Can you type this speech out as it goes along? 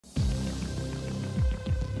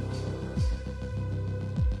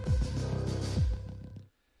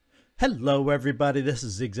Hello everybody, this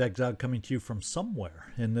is ZigZagZog coming to you from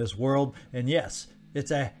somewhere in this world, and yes, it's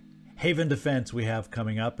a Haven defense we have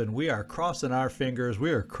coming up, and we are crossing our fingers, we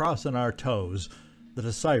are crossing our toes that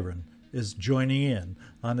a Siren is joining in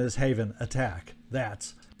on this Haven attack.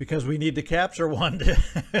 That's because we need to capture one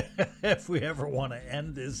if we ever want to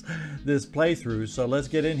end this playthrough. So let's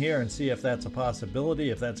get in here and see if that's a possibility,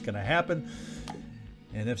 if that's going to happen,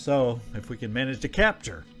 and if so, if we can manage to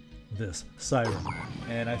capture this Siren.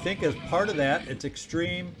 And I think as part of that, it's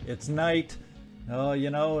extreme, it's night. Oh, you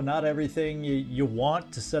know, not everything you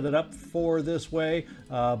want to set it up for this way,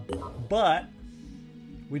 but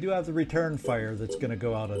we do have the return fire that's going to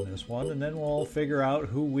go out on this one, and then we'll figure out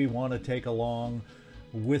who we want to take along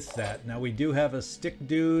with that. Now we do have a stick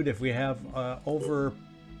dude if we have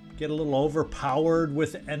get a little overpowered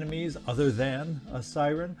with enemies other than a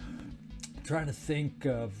Siren. I'm trying to think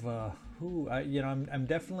of who I'm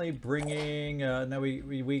definitely bringing. Now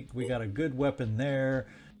we got a good weapon there.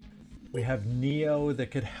 We have Neo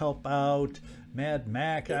that could help out. Mad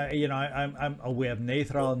Mac. We have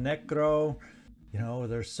Nathrall Necro. You know,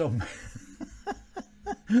 there's so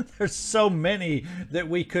there's so many that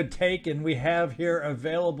we could take and we have here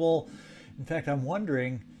available. In fact, I'm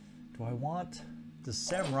wondering, does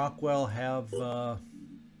Sam Rockwell have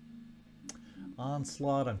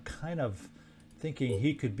Onslaught? I'm kind of thinking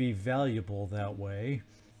he could be valuable that way.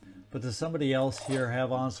 But does somebody else here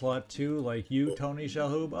have Onslaught too, like you, Tony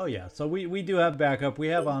Shalhoub? Oh yeah, so we do have backup. We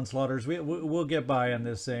have Onslaughters. We'll get by on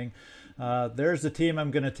this thing. There's the team I'm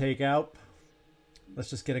going to take out. Let's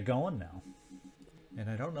just get it going now. And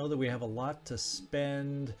I don't know that we have a lot to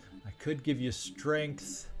spend. I could give you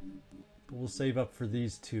strength, but we'll save up for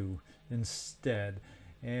these two instead.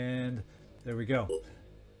 And there we go.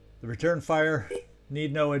 The return fire.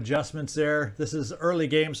 Need no adjustments there. This is early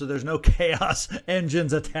game, so there's no chaos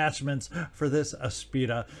engines attachments for this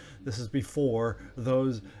Aspida. This is before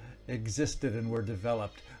those existed and were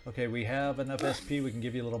developed. Okay, we have enough SP. We can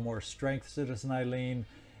give you a little more strength, Citizen Eileen.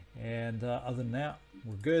 And other than that,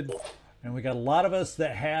 we're good. And we got a lot of us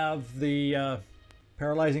that have the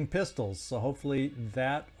paralyzing pistols, so hopefully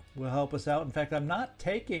that will help us out. In fact, I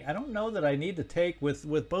don't know that I need to take with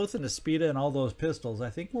both an Aspida and all those pistols. I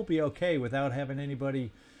think we'll be okay without having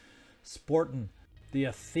anybody sporting the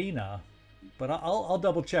Athena, but I'll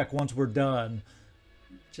double check once we're done,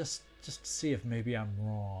 just to see if maybe I'm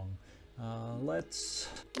wrong. Let's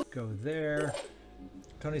go there.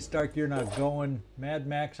 Tony Stark, you're not going. Mad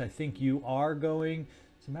Max, I think you are going.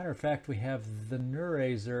 As a matter of fact, we have the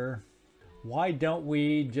Neurazer. Why don't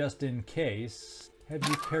we, just in case, have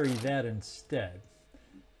you carry that instead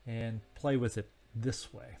and play with it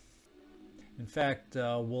this way? In fact,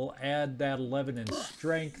 we'll add that 11 in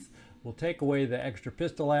strength. We'll take away the extra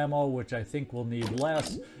pistol ammo, which I think we'll need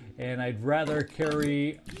less. And I'd rather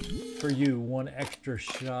carry for you one extra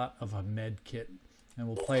shot of a med kit. And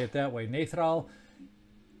we'll play it that way. Nathrall,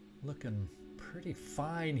 looking pretty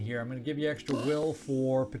fine here. I'm going to give you extra will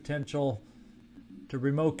for potential to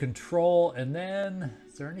remote control. And then,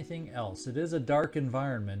 is there anything else? It is a dark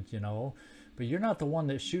environment, you know, but you're not the one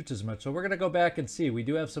that shoots as much. So we're going to go back and see. We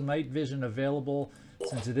do have some night vision available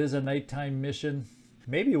since it is a nighttime mission.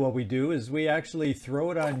 Maybe what we do is we actually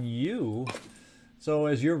throw it on you. So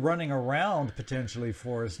as you're running around potentially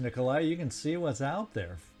for us, Nikolai, you can see what's out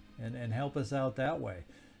there and help us out that way.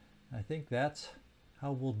 I think that's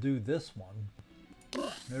how we'll do this one.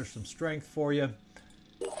 There's some strength for you.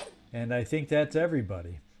 And I think that's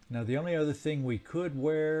everybody. Now the only other thing we could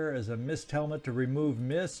wear is a mist helmet to remove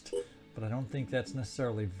mist, but I don't think that's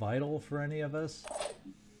necessarily vital for any of us.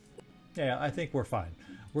 Yeah, I think we're fine.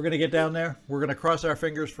 We're going to get down there. We're going to cross our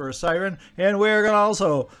fingers for a Siren, and we're going to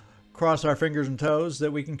also cross our fingers and toes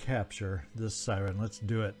that we can capture this Siren. Let's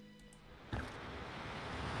do it.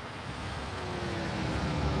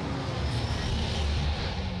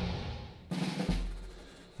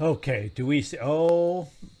 Okay, do we see... Oh...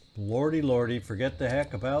 Lordy, lordy, forget the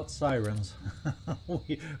heck about Sirens.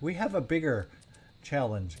 we have a bigger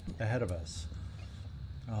challenge ahead of us.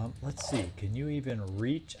 Let's see, can you even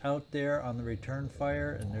reach out there on the return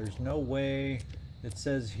fire? And there's no way, it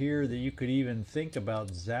says here that you could even think about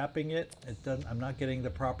zapping it. It doesn't. I'm not getting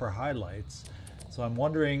the proper highlights. So I'm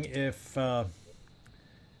wondering if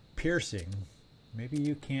piercing, maybe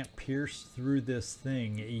you can't pierce through this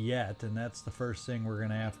thing yet, and that's the first thing we're going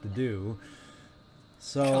to have to do.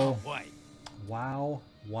 So, wow.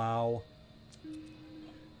 I'm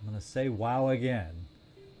going to say wow again.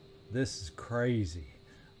 This is crazy.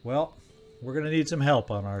 Well, we're going to need some help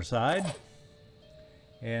on our side.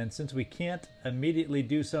 And since we can't immediately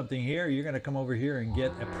do something here, you're going to come over here and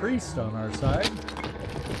get a priest on our side.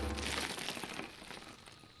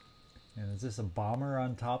 Is this a bomber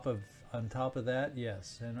on top of that?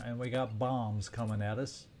 Yes, and we got bombs coming at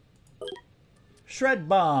us. Shred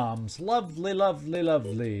bombs! Lovely, lovely,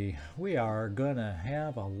 lovely. We are gonna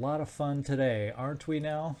have a lot of fun today, aren't we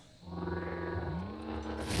now?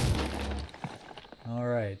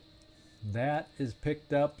 Alright. That is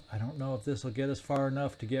picked up. I don't know if this will get us far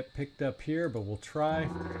enough to get picked up here, but we'll try.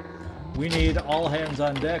 We need all hands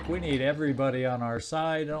on deck. We need everybody on our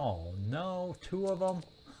side. Oh no, 2 of them.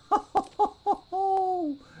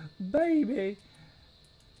 Oh, baby.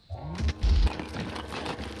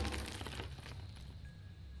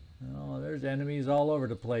 Oh, there's enemies all over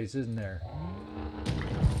the place, isn't there?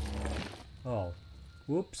 Oh,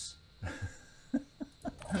 whoops.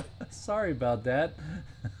 Sorry about that.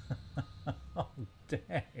 Oh,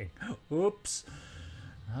 dang. Oops.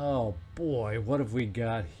 Oh, boy. What have we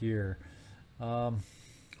got here?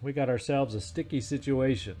 We got ourselves a sticky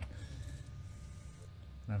situation.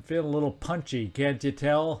 I'm feeling a little punchy, can't you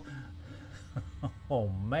tell? Oh,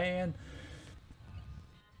 man.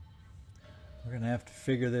 We're going to have to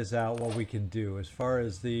figure this out, what we can do. As far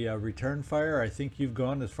as the return fire, I think you've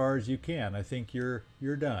gone as far as you can. I think you're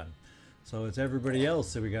done. So it's everybody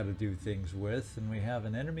else that we got to do things with. And we have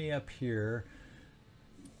an enemy up here.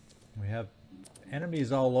 We have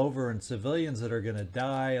enemies all over and civilians that are going to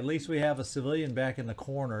die. At least we have a civilian back in the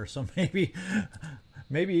corner. So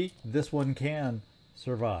maybe this one can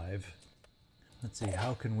survive. Let's see,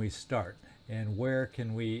 how can we start? And where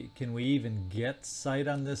can we even get sight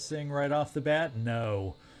on this thing right off the bat?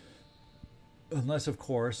 No. Unless, of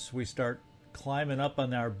course, we start climbing up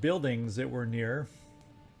on our buildings that we're near.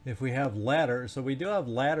 If we have ladders, so we do have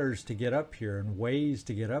ladders to get up here and ways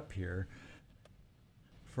to get up here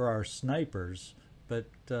for our snipers, but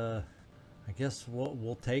I guess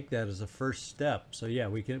we'll take that as a first step. So yeah,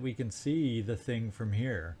 we can see the thing from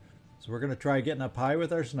here. So we're gonna try getting up high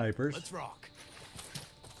with our snipers. Let's rock.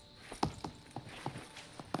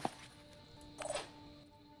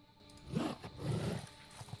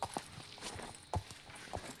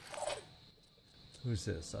 Who's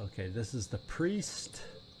this? Okay, this is the priest.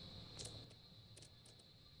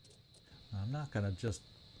 I'm not gonna just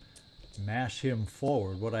mash him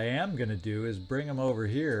forward. What I am gonna do is bring him over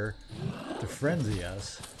here to frenzy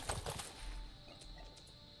us.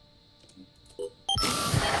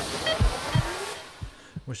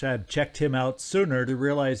 Wish I had checked him out sooner to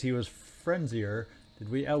realize he was frenzier. Did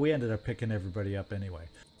we? Oh, we ended up picking everybody up anyway.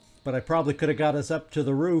 But I probably could have got us up to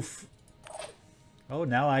the roof. Oh,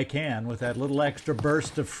 now I can. With that little extra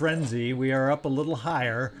burst of frenzy, we are up a little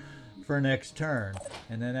higher for next turn.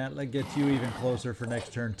 And then that gets you even closer for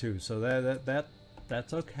next turn too. So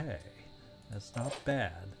that's okay. That's not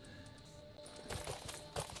bad.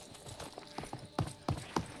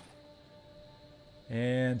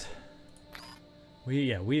 And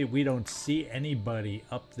we don't see anybody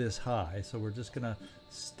up this high, so we're just gonna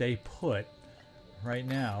stay put right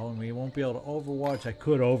now, and we won't be able to overwatch. I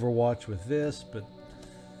could overwatch with this, but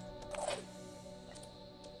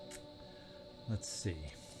let's see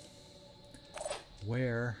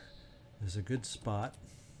where is a good spot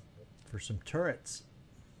for some turrets.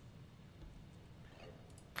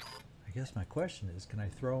 I guess my question is, can I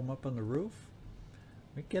throw them up on the roof?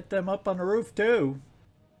 We can get them up on the roof too.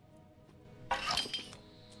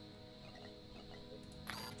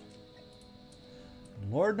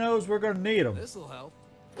 Lord knows we're going to need them. This'll help.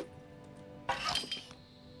 In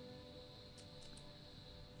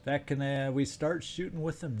fact, can we start shooting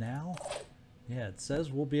with them now? Yeah, it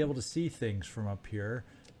says we'll be able to see things from up here.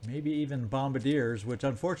 Maybe even bombardiers, which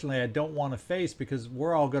unfortunately I don't want to face because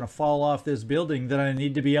we're all going to fall off this building that I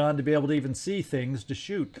need to be on to be able to even see things to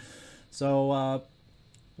shoot. So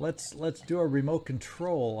let's do a remote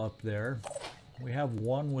control up there. We have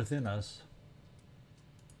one within us.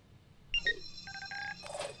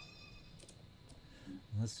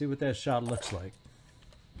 Let's see what that shot looks like.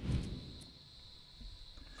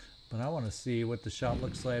 But I want to see what the shot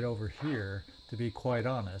looks like over here, to be quite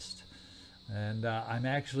honest. And I'm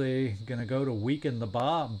actually going to go to weaken the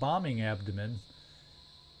bombing abdomen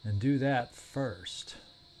and do that first.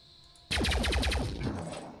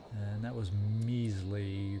 And that was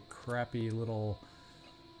measly, crappy little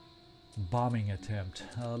bombing attempt.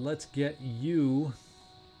 Let's get you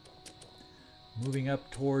moving up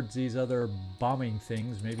towards these other bombing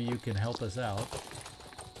things. Maybe you can help us out.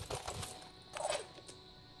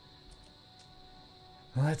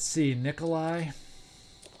 Let's see, Nikolai.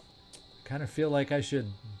 Kind of feel like I should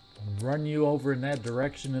run you over in that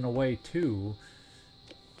direction in a way too.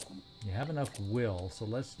 You have enough will, so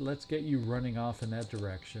let's get you running off in that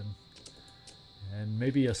direction. And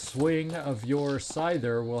maybe a swing of your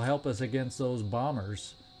scyther will help us against those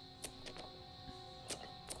bombers.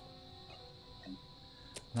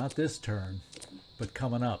 Not this turn, but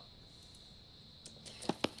coming up.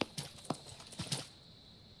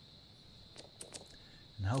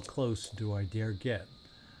 And how close do I dare get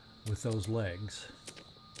with those legs?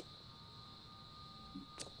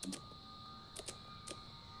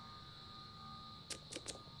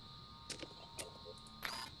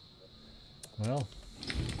 Well,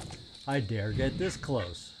 I dare get this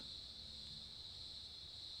close.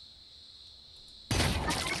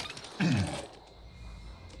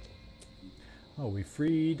 Oh, we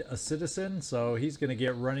freed a citizen, so he's going to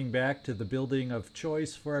get running back to the building of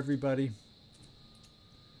choice for everybody.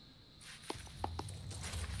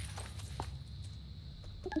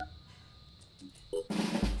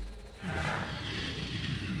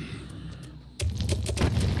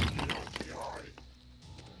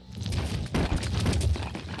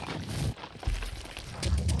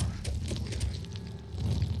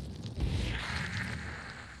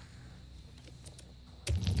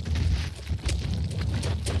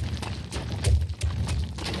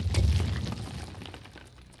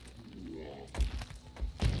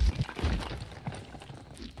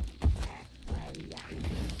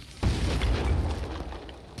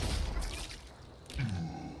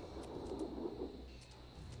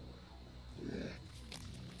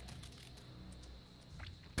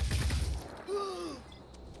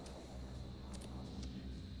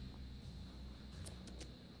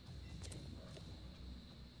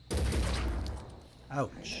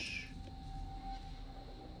 Ouch.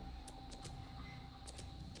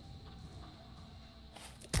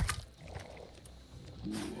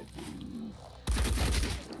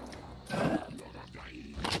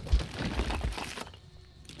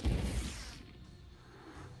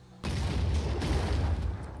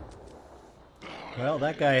 Well,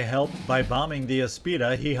 that guy helped by bombing the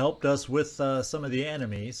Aspida. He helped us with some of the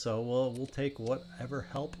enemy, so we'll take whatever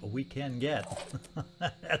help we can get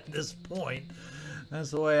at this point.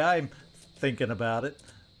 That's the way I'm thinking about it.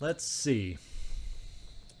 Let's see.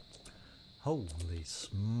 Holy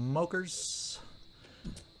smokers.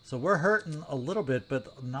 So we're hurting a little bit,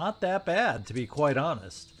 but not that bad, to be quite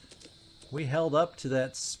honest. We held up to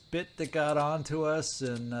that spit that got onto us,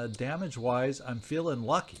 and damage-wise, I'm feeling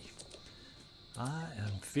lucky. I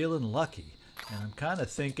am feeling lucky. And I'm kind of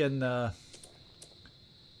thinking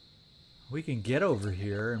we can get over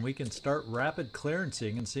here and we can start rapid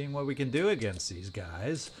clearancing and seeing what we can do against these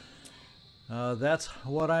guys. That's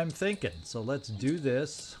what I'm thinking. So let's do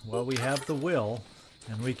this while we have the will,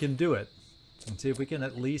 and we can do it. And see if we can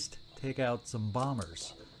at least take out some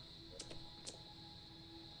bombers.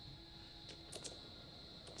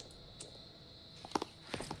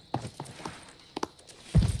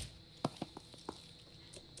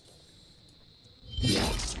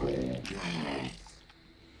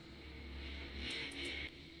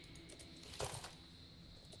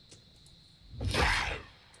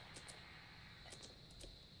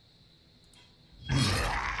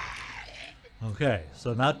 Okay,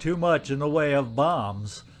 so not too much in the way of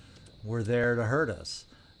bombs were there to hurt us.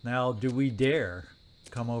 Now, do we dare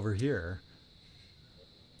come over here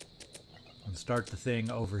and start the thing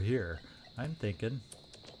over here? I'm thinking,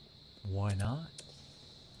 why not?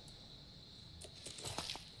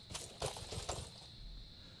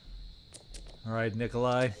 All right,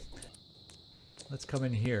 Nikolai, let's come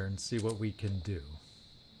in here and see what we can do.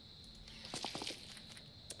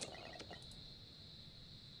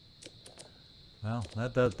 Well,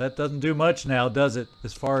 that doesn't do much now, does it,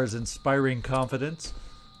 as far as inspiring confidence?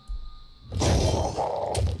 I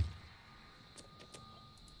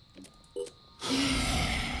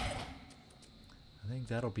think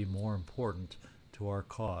that'll be more important to our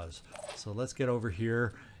cause. So let's get over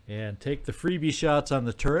here and take the freebie shots on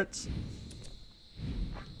the turrets.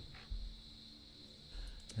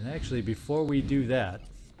 And actually, before we do that,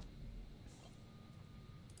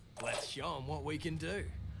 let's show him what we can do.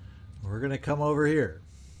 We're going to come over here.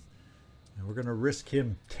 And we're going to risk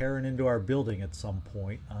him tearing into our building at some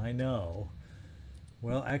point. I know.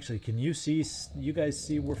 Well, actually, can you see? You guys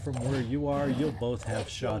see from where you are? You'll both have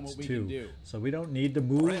shots too. So we don't need to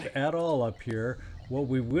move at all up here. What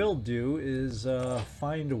we will do is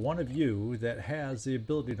find one of you that has the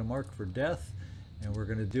ability to mark for death. And we're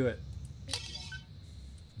going to do it.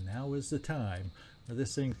 Now is the time where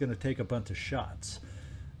this thing's going to take a bunch of shots.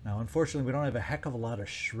 Now, unfortunately, we don't have a heck of a lot of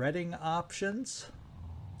shredding options.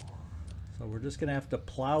 So we're just going to have to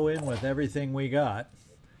plow in with everything we got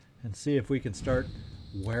and see if we can start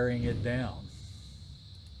wearing it down.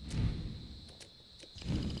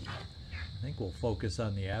 I think we'll focus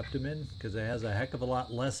on the abdomen because it has a heck of a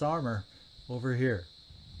lot less armor over here.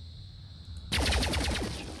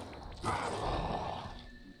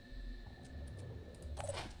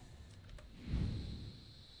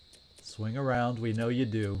 Swing around, we know you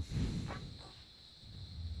do.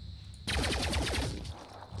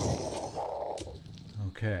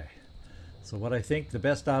 Okay. So what I think the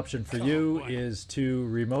best option for you is to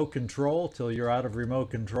remote control till you're out of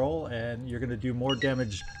remote control, and you're going to do more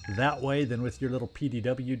damage that way than with your little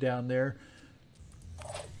PDW down there.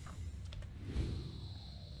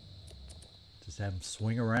 Just have him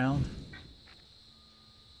swing around.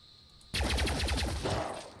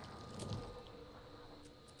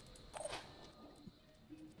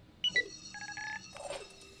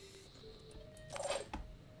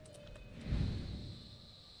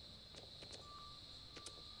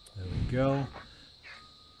 Go.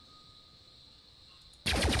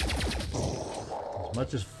 As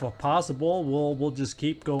much as possible, we'll just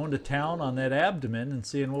keep going to town on that abdomen and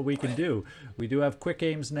seeing what we can do. We do have quick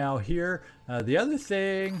aims now here. The other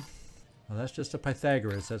thing, well, that's just a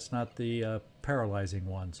Pythagoras. That's not the paralyzing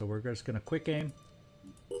one. So we're just going to quick aim.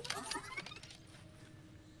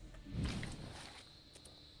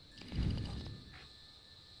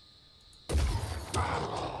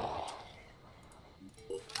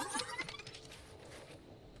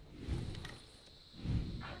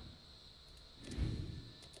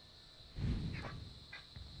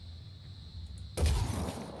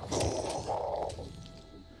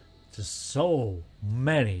 Just so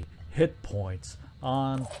many hit points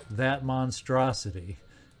on that monstrosity.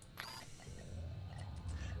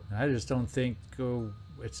 And I just don't think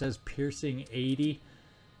it says piercing 80.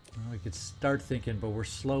 Well, we could start thinking, but we're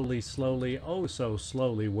slowly, oh so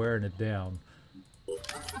slowly wearing it down.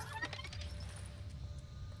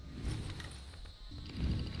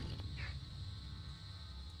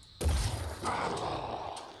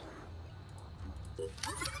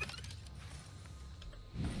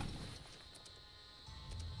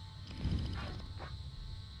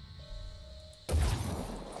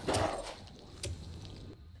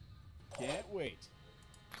 Can't wait.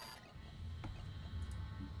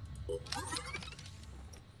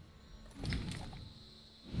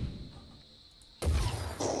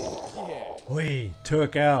 Yeah. We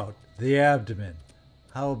took out the abdomen.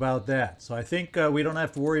 How about that? So I think we don't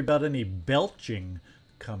have to worry about any belching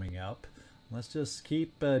coming up. Let's just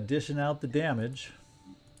keep dishing out the damage.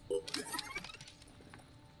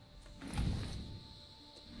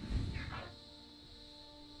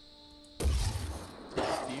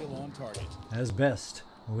 Steel on target. As best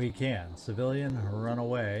we can. Civilian, run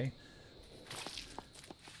away.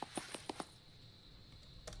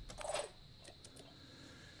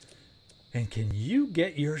 And can you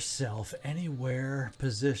get yourself anywhere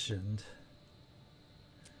positioned?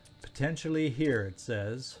 Potentially here, it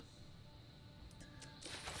says,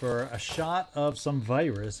 for a shot of some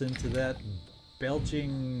virus into that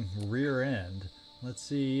belching rear end. Let's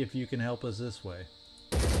see if you can help us this way.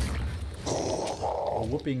 A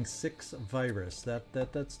whooping 6 virus.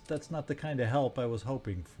 That's not the kind of help I was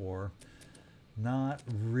hoping for. Not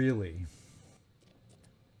really.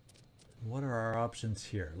 What are our options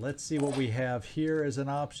here? Let's see what we have here as an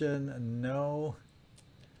option. No.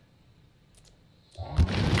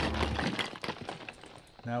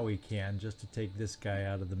 Now we can, just to take this guy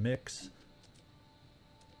out of the mix.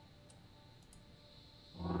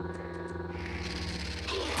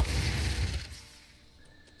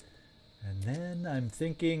 And then I'm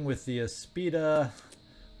thinking with the Aspida,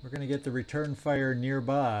 we're going to get the return fire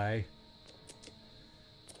nearby.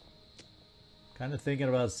 Kind of thinking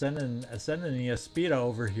about sending the Aspida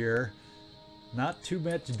over here. Not too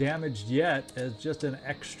much damaged yet, as just an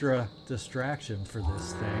extra distraction for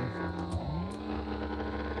this thing.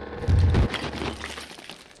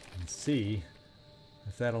 And see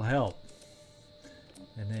if that'll help.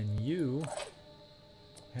 And then you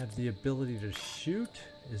have the ability to shoot.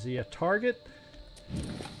 Is he a target?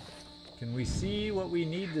 Can we see what we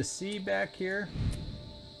need to see back here?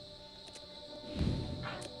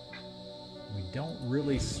 Don't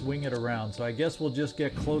really swing it around, so I guess we'll just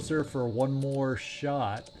get closer for one more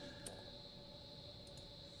shot.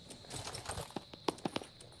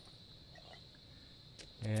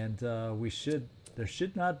 And there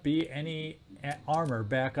should not be any armor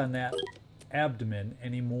back on that abdomen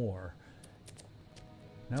anymore.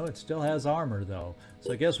 No, it still has armor though.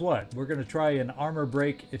 So guess what? We're going to try an armor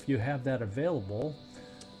break if you have that available.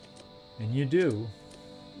 And you do.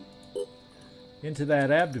 Into that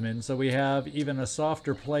abdomen, so we have even a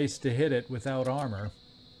softer place to hit it without armor.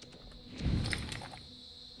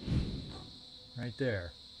 Right there.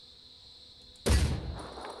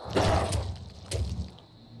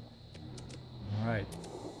 Alright.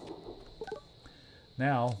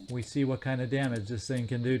 Now we see what kind of damage this thing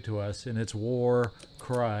can do to us in its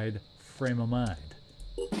war-cried frame of mind.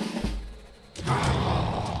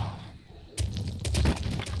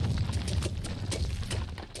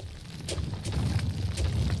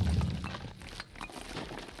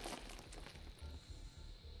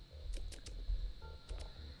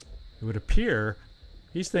 would appear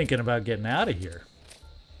he's thinking about getting out of here.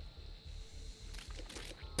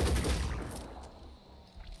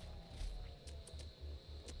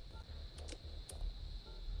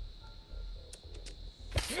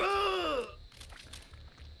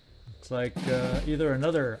 It's like either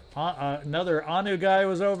another Anu guy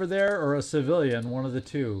was over there or a civilian, one of the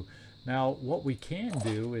two. Now, what we can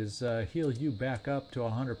do is heal you back up to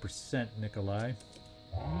 100%, Nikolai.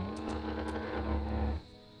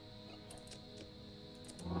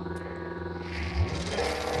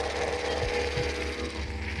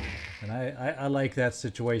 And I like that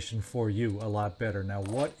situation for you a lot better. Now,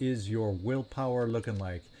 what is your willpower looking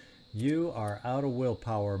like? You are out of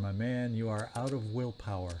willpower, my man. You are out of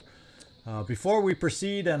willpower. Before we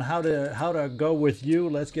proceed on how to go with you,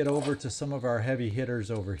 let's get over to some of our heavy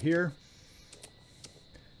hitters over here.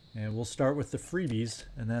 And we'll start with the freebies,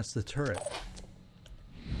 and that's the turret.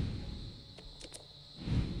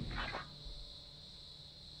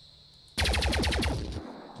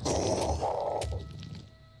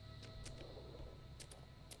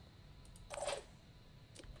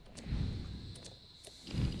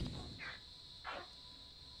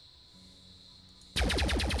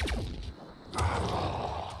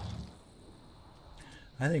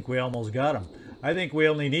 I think we almost got him. I think we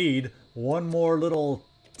only need one more little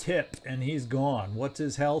tip and he's gone. What's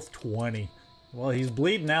his health? 20. Well, he's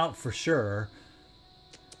bleeding out for sure.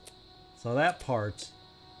 So that part's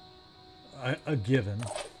a given.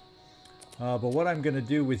 But what I'm going to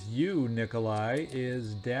do with you, Nikolai,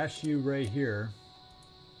 is dash you right here.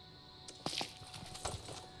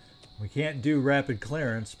 We can't do rapid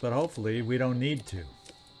clearance, but hopefully we don't need to.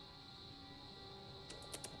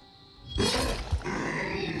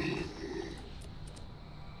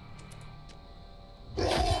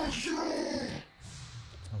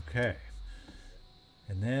 Okay,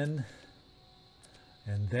 and then,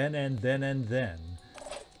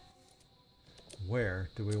 where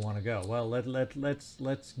do we want to go? Well,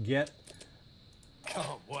 let's get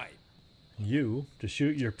Can't wait. you to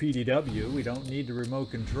shoot your PDW. We don't need the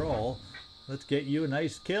remote control. Let's get you a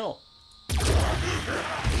nice kill.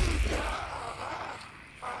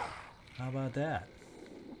 How about that?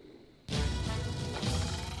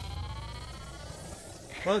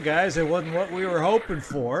 Well, guys, it wasn't what we were hoping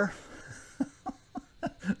for.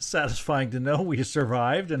 Satisfying to know we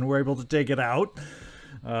survived and were able to take it out.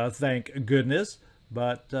 Thank goodness.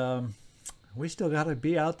 But we still got to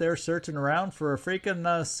be out there searching around for a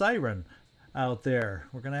freaking siren out there.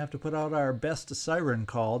 We're going to have to put out our best siren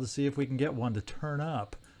call to see if we can get one to turn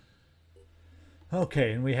up.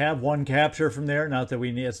 Okay, and we have one capture from there. Not that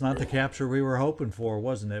we need, it's not the capture we were hoping for,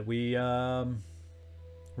 wasn't it? We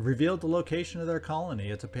revealed the location of their colony.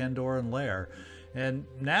 It's a Pandoran lair. And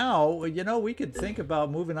now, you know, we could think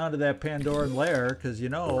about moving on to that Pandoran lair because, you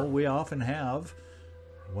know, we often have...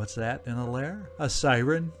 What's that in a lair? A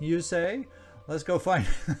siren, you say? Let's go find...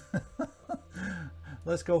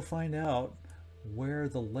 Let's go find out where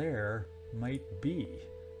the lair might be.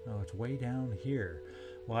 Oh, it's way down here.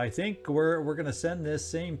 Well, I think we're going to send this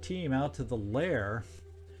same team out to the lair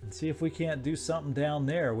and see if we can't do something down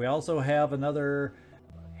there. We also have another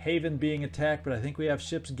haven being attacked, but I think we have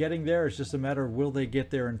ships getting there. It's just a matter of will they get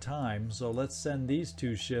there in time. So let's send these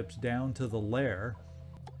two ships down to the lair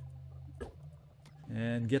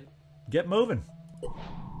and get moving.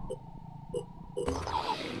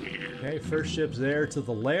 Okay, first ship's there to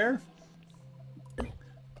the lair.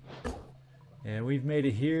 And we've made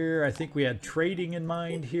it here. I think we had trading in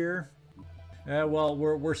mind here. Well,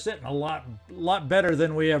 we're sitting a lot better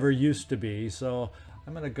than we ever used to be. So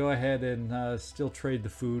I'm going to go ahead and still trade the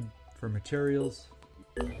food for materials.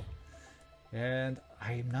 And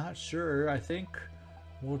I'm not sure. I think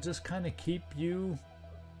we'll just kind of keep you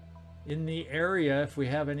in the area if we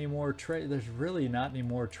have any more trade. There's really not any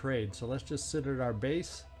more trade. So let's just sit at our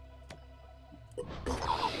base.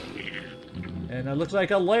 And it looks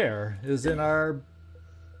like a lair is in our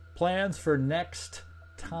plans for next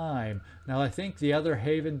time. Now I think the other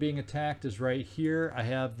haven being attacked is right here. I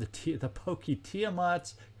have the Pokey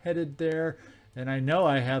Tiamats headed there, and I know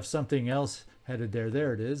I have something else headed there.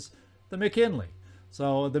 There it is, the McKinley.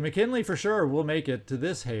 So the McKinley for sure will make it to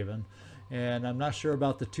this haven, and I'm not sure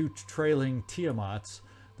about the two trailing Tiamats.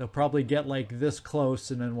 They'll probably get like this close,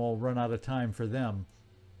 and then we'll run out of time for them.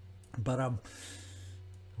 But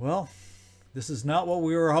well, this is not what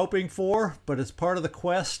we were hoping for, but it's part of the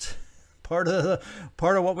quest. Part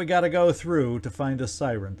of what we got to go through to find a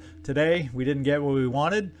siren. Today, we didn't get what we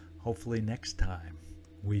wanted. Hopefully next time,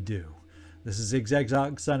 we do. This is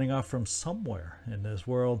ZigZagZog signing off from somewhere in this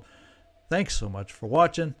world. Thanks so much for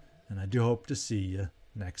watching, and I do hope to see you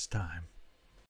next time.